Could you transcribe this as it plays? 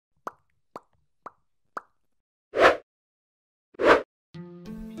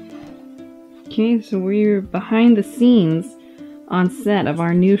Okay, so we're behind the scenes on set of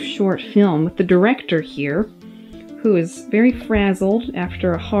our new short film with the director here, who is very frazzled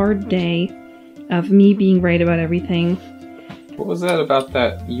after a hard day of me being right about everything. What was that about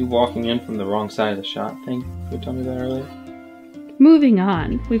that you walking in from the wrong side of the shot thing? You told me that earlier? Moving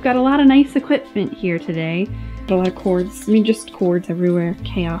on, we've got a lot of nice equipment here today. A lot of cords, I mean just cords everywhere,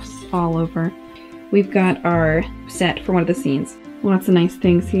 chaos all over. We've got our set for one of the scenes. Lots of nice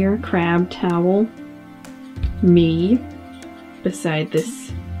things here. Crab towel, me, beside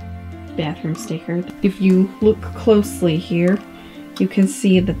this bathroom sticker. If you look closely here, you can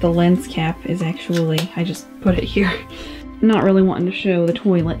see that the lens cap is actually, I just put it here. Not really wanting to show the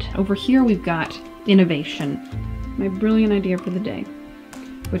toilet. Over here we've got innovation. My brilliant idea for the day,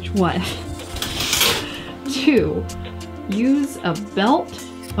 which was to use a belt,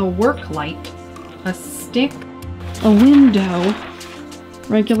 a work light, a stick, a window,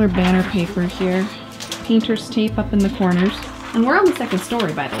 regular banner paper here, painter's tape up in the corners, and we're on the second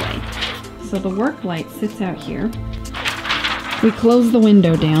story, by the way. So the work light sits out here. We close the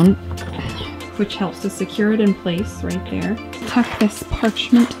window down, which helps to secure it in place right there. Tuck this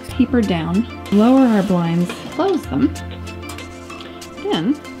parchment paper down, lower our blinds, close them.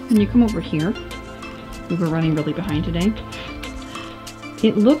 Then, when you come over here, we were running really behind today,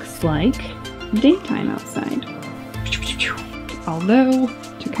 it looks like daytime outside. Although,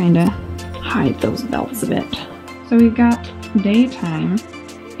 to kind of hide those belts a bit. So we've got daytime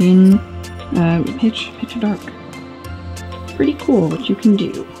in pitch dark. Pretty cool what you can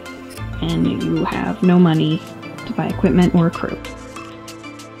do. And you have no money to buy equipment or a crew.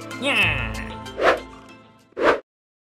 Yeah!